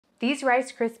These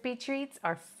Rice Krispie Treats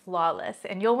are flawless,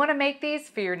 and you'll want to make these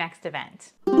for your next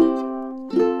event.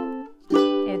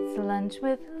 It's lunch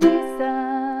with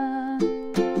Lisa.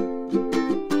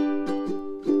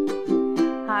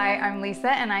 Hi, I'm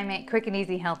Lisa, and I make quick and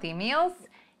easy healthy meals.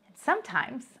 And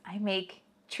sometimes I make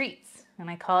treats, and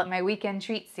I call it my weekend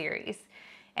treat series.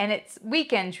 And it's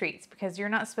weekend treats because you're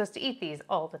not supposed to eat these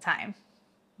all the time.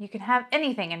 You can have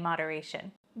anything in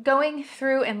moderation. Going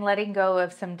through and letting go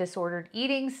of some disordered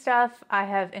eating stuff, I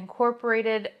have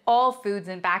incorporated all foods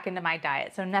back into my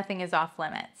diet, so nothing is off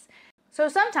limits. So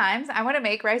sometimes I want to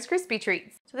make Rice Krispie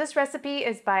Treats. So this recipe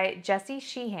is by Jessie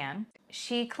Sheehan.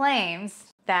 She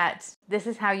claims that this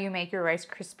is how you make your Rice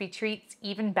Krispie Treats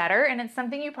even better, and it's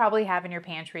something you probably have in your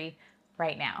pantry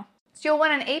right now. So you'll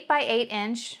want an 8 by 8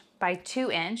 inch by 2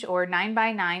 inch or 9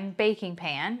 by 9 baking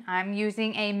pan. I'm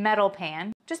using a metal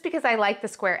pan just because I like the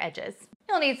square edges.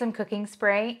 You'll need some cooking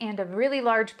spray and a really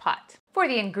large pot. For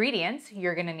the ingredients,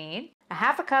 you're gonna need a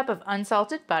half a cup of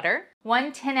unsalted butter,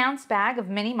 1 10-ounce bag of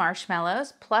mini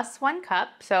marshmallows plus 1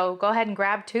 cup, so go ahead and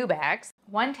grab 2 bags,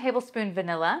 1 tablespoon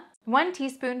vanilla, 1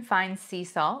 teaspoon fine sea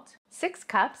salt, 6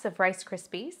 cups of Rice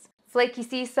Krispies, flaky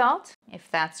sea salt, if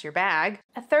that's your bag,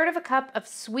 1/3 cup of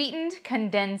sweetened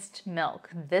condensed milk.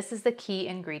 This is the key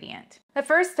ingredient. The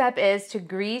first step is to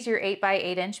grease your 8 by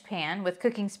 8 inch pan with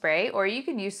cooking spray, or you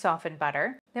can use softened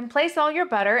butter. Then place all your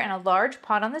butter in a large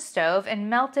pot on the stove and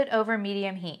melt it over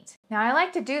medium heat. Now I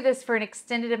like to do this for an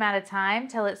extended amount of time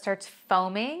till it starts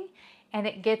foaming and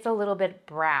it gets a little bit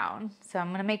brown. So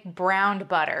I'm gonna make browned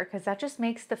butter because that just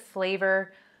makes the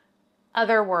flavor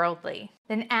otherworldly.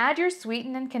 Then add your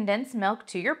sweetened and condensed milk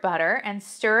to your butter and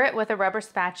stir it with a rubber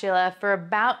spatula for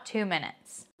about 2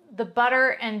 minutes. The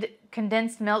butter and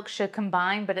condensed milk should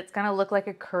combine, but it's gonna look like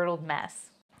a curdled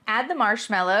mess. Add the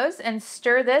marshmallows and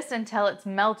stir this until it's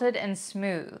melted and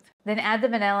smooth. Then add the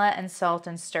vanilla and salt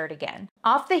and stir it again.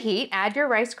 Off the heat, add your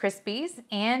Rice Krispies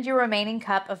and your remaining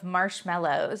cup of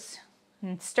marshmallows.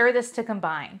 And stir this to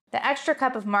combine. The extra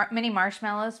cup of mini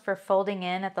marshmallows for folding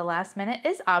in at the last minute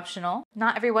is optional.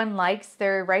 Not everyone likes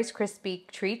their Rice Krispie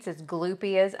Treats as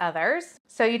gloopy as others,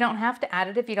 so you don't have to add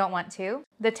it if you don't want to.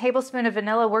 The tablespoon of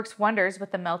vanilla works wonders with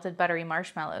the melted buttery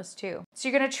marshmallows too. So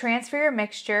you're gonna transfer your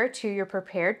mixture to your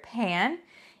prepared pan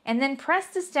and then press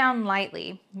this down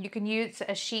lightly. You can use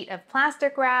a sheet of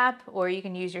plastic wrap, or you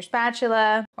can use your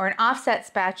spatula or an offset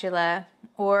spatula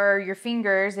or your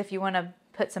fingers if you wanna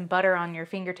put some butter on your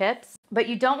fingertips, but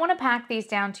you don't want to pack these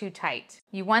down too tight.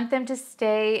 You want them to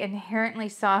stay inherently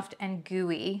soft and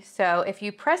gooey, so if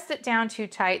you press it down too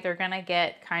tight, they're gonna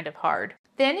get kind of hard.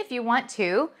 Then if you want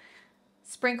to,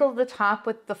 sprinkle the top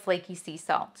with the flaky sea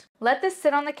salt. Let this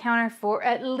sit on the counter for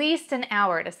at least an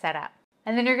hour to set up.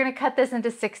 And then you're gonna cut this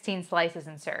into 16 slices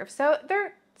and serve, so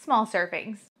they're small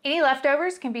servings. Any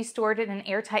leftovers can be stored in an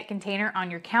airtight container on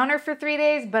your counter for 3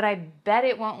 days, but I bet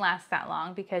it won't last that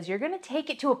long because you're gonna take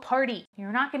it to a party.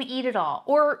 You're not gonna eat it all.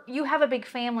 Or you have a big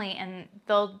family and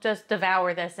they'll just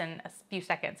devour this in a few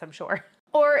seconds, I'm sure.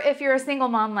 Or if you're a single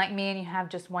mom like me and you have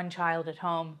just one child at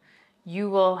home, you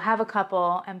will have a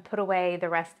couple and put away the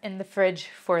rest in the fridge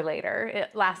for later.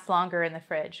 It lasts longer in the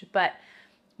fridge, but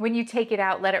when you take it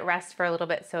out, let it rest for a little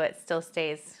bit so it still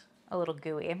stays a little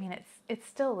gooey. I mean, it's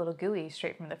still a little gooey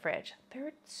straight from the fridge.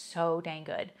 They're so dang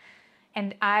good.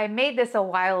 And I made this a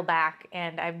while back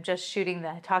and I'm just shooting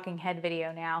the talking head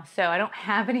video now, so I don't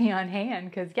have any on hand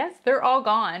because yes, they're all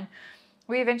gone.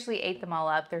 We eventually ate them all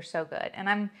up. They're so good.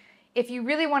 And if you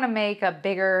really want to make a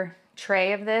bigger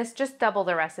tray of this, just double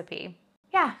the recipe.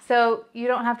 Yeah, so you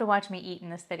don't have to watch me eat in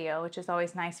this video, which is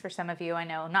always nice for some of you. I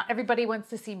know not everybody wants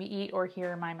to see me eat or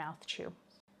hear my mouth chew.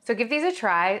 So give these a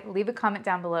try, leave a comment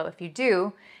down below if you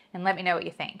do, and let me know what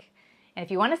you think. And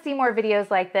if you want to see more videos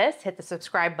like this, hit the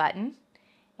subscribe button.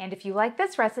 And if you like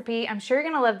this recipe, I'm sure you're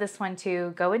going to love this one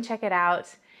too. Go and check it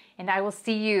out, and I will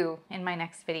see you in my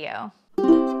next video.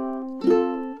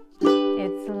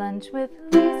 It's lunch with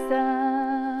Lisa.